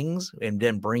trying things and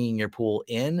then bringing your pool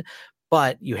in.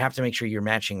 But you have to make sure you're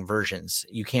matching versions.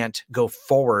 You can't go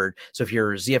forward. So if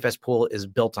your ZFS pool is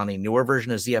built on a newer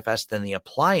version of ZFS than the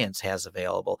appliance has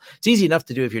available, it's easy enough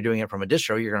to do. If you're doing it from a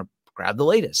distro, you're going to grab the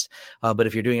latest. But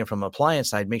if you're doing it from appliance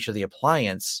side, make sure the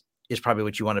appliance is probably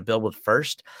what you want to build with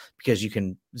first, because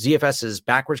ZFS is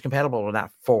backwards compatible but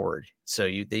not forward. So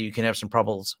you can have some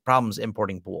problems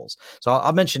importing pools. So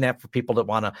I'll mention that for people that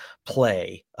want to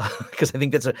play, because I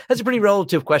think that's a pretty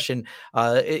relative question,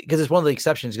 because it's one of the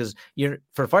exceptions, because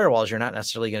for firewalls, you're not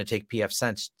necessarily going to take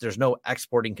pfSense. There's no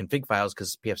exporting config files,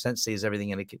 because pfSense saves everything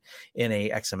in a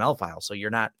XML file. So you're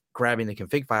not grabbing the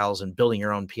config files and building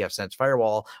your own pfSense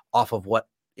firewall off of what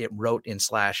it wrote in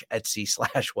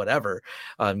 /etc/ whatever.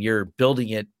 You're building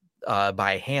it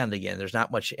by hand again. There's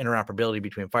not much interoperability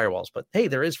between firewalls, but hey,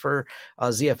 there is for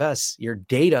ZFS. Your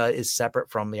data is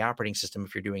separate from the operating system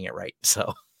if you're doing it right.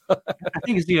 So I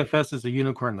think ZFS is a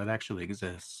unicorn that actually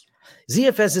exists.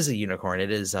 ZFS is a unicorn.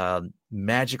 It is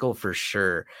magical for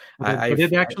sure. But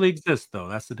it actually exists, though.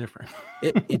 That's the difference.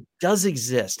 It does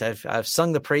exist. I've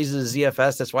sung the praises of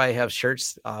ZFS. That's why I have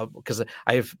shirts, because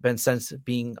I've been since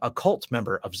being a cult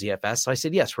member of ZFS. So I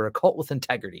said, yes, we're a cult with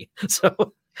integrity. So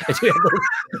I do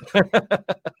have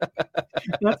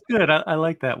that's good. I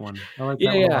like that one. I like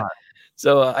that one a lot.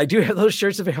 So I do have those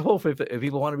shirts available if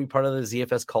people want to be part of the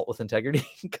ZFS cult with integrity,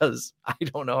 because I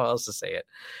don't know how else to say it.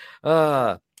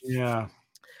 Yeah.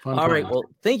 All right. Well,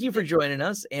 thank you for joining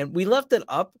us. And we left it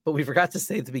up, but we forgot to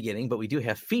say at the beginning, but we do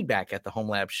have feedback at the Home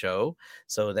Lab Show.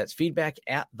 So that's feedback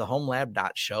at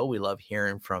thehomelab.show. We love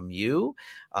hearing from you.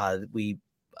 We've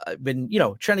been,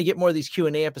 trying to get more of these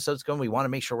Q&A episodes going. We want to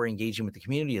make sure we're engaging with the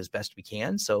community as best we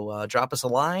can. So drop us a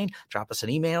line, drop us an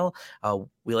email.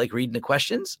 We like reading the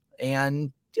questions,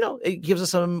 and it gives us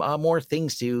some more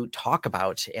things to talk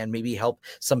about and maybe help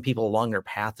some people along their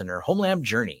path and their home lab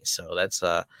journey. So that's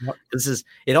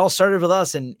it all started with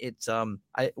us, and it's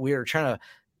we are trying to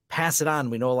pass it on.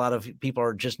 We know a lot of people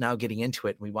are just now getting into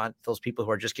it. We want those people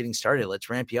who are just getting started. Let's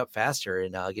ramp you up faster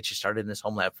and get you started in this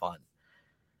home lab fun.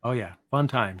 Oh yeah, fun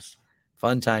times.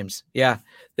 Yeah,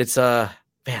 it's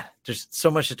Man, there's so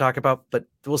much to talk about, but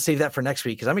we'll save that for next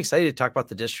week because I'm excited to talk about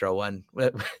the distro one.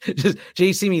 Just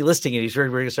Jay see me listing it. He's ready.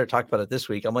 We're going to start talking about it this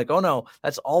week. I'm like, oh no,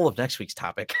 that's all of next week's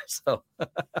topic. So,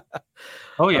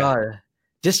 oh yeah,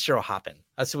 distro hopping.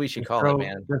 That's what we should call it,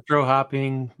 man. Distro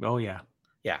hopping. Oh yeah.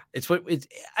 Yeah,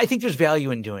 I think there's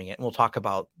value in doing it, and we'll talk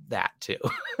about that too.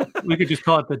 We could just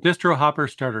call it the Distro Hopper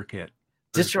Starter Kit.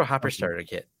 Distro Hopper Starter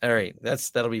Kit. All right,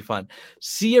 that'll be fun.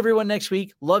 See everyone next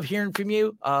week. Love hearing from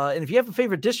you. And if you have a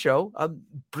favorite distro,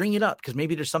 bring it up because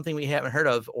maybe there's something we haven't heard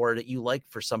of or that you like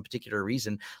for some particular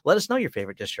reason. Let us know your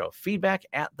favorite distro.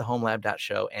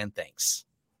 Feedback@thehomelab.show. And thanks.